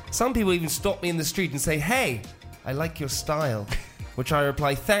sense. Some people even stop me in the street and say, "Hey, I like your style." Which I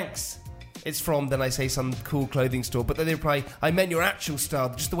reply, "Thanks. It's from," then I say, "some cool clothing store." But then they reply, "I meant your actual style,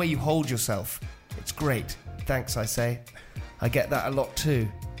 just the way you hold yourself. It's great. Thanks," I say. I get that a lot too.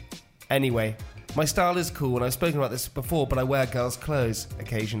 Anyway, my style is cool, and I've spoken about this before, but I wear girls' clothes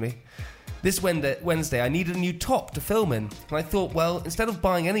occasionally. This Wednesday, I needed a new top to film in, and I thought, well, instead of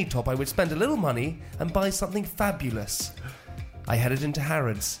buying any top, I would spend a little money and buy something fabulous. I headed into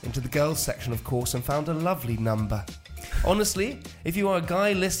Harrods, into the girls' section, of course, and found a lovely number. Honestly, if you are a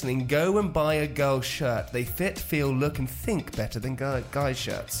guy listening, go and buy a girl's shirt. They fit, feel, look, and think better than guys'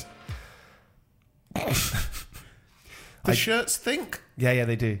 shirts. The shirts think? Yeah,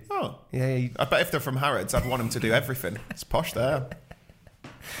 they do. Oh. Yeah. I bet if they're from Harrods, I'd want them to do everything. It's posh there.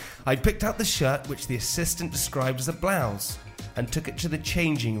 I picked out the shirt, which the assistant described as a blouse, and took it to the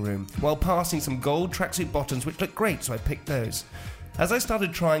changing room, while passing some gold tracksuit bottoms, which looked great, so I picked those. As I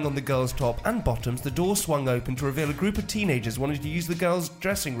started trying on the girls' top and bottoms, the door swung open to reveal a group of teenagers wanting to use the girls'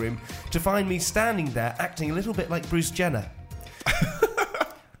 dressing room to find me standing there, acting a little bit like Bruce Jenner.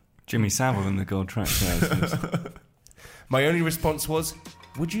 Jimmy Savile in the gold track trousers. My only response was,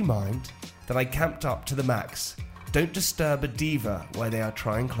 "Would you mind?" Then I camped up to the max. Don't disturb a diva while they are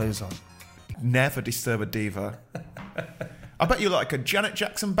trying clothes on. Never disturb a diva. I bet you look like a Janet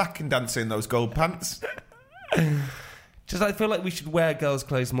Jackson backing dancer in those gold pants. Just, I feel like we should wear girls'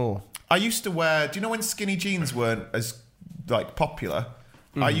 clothes more. I used to wear... Do you know when skinny jeans weren't as popular?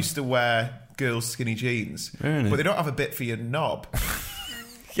 I used to wear girls' skinny jeans. Really? But they don't have a bit for your knob.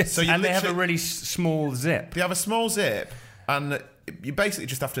 Yes. So you And they have a literally- really small zip. They have a small zip, and you basically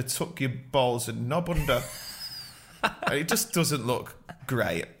just have to tuck your balls and knob under. And it just doesn't look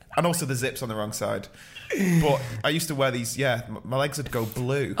great. And also the zip's on the wrong side. But I used to wear these, my legs would go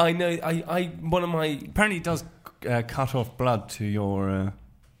blue. I know, one of my... Apparently it does cut off blood to your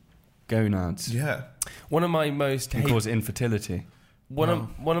gonads. Yeah. One of my most... Can cause infertility. One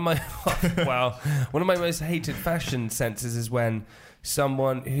of my one of my most hated fashion senses is when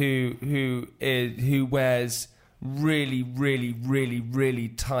someone who wears really, really, really, really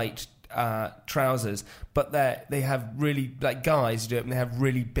tight trousers, but they have really, like, guys do it, and they have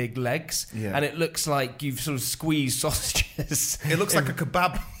really big legs, and it looks like you've sort of squeezed sausages. It looks like a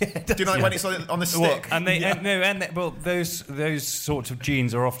kebab. Do you know when it's on the stick? Well, those sorts of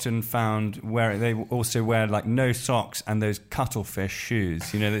jeans are often found where they also wear like no socks and those cuttlefish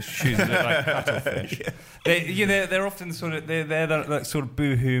shoes. You know, those shoes that look like cuttlefish. They're often they're like sort of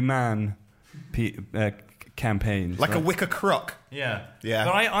boohoo man campaigns, like right? a wicker croc. Yeah. Yeah.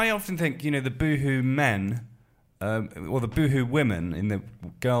 But I often think, the boohoo men or the boohoo women in the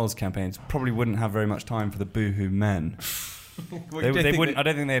girls' campaigns probably wouldn't have very much time for the boohoo men. They wouldn't. I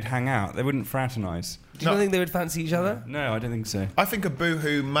don't think they'd hang out. They wouldn't fraternise. Do you not think they would fancy each other? No, I don't think so. I think a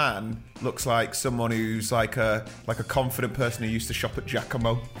boohoo man looks like someone who's like a confident person who used to shop at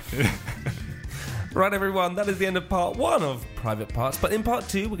Giacomo. Right, everyone, that is the end of part 1 of Private Parts. But in part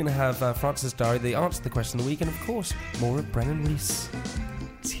 2, we're going to have Francis' Diary, the answer to the question of the week, and of course, more of Brennan Reese.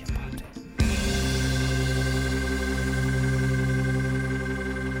 See you in part 2.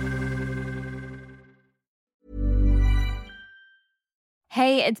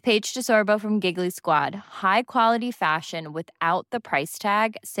 Hey, it's Paige DeSorbo from Giggly Squad. High quality fashion without the price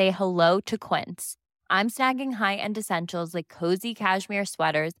tag. Say hello to Quince. I'm snagging high-end essentials like cozy cashmere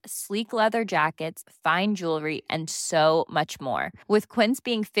sweaters, sleek leather jackets, fine jewelry, and so much more. With Quince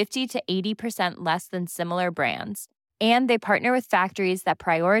being 50 to 80% less than similar brands. And they partner with factories that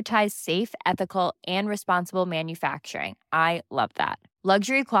prioritize safe, ethical, and responsible manufacturing. I love that.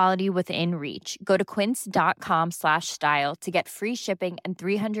 Luxury quality within reach. Go to quince.com/style to get free shipping and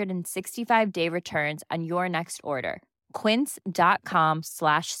 365-day returns on your next order.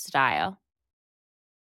 Quince.com/style.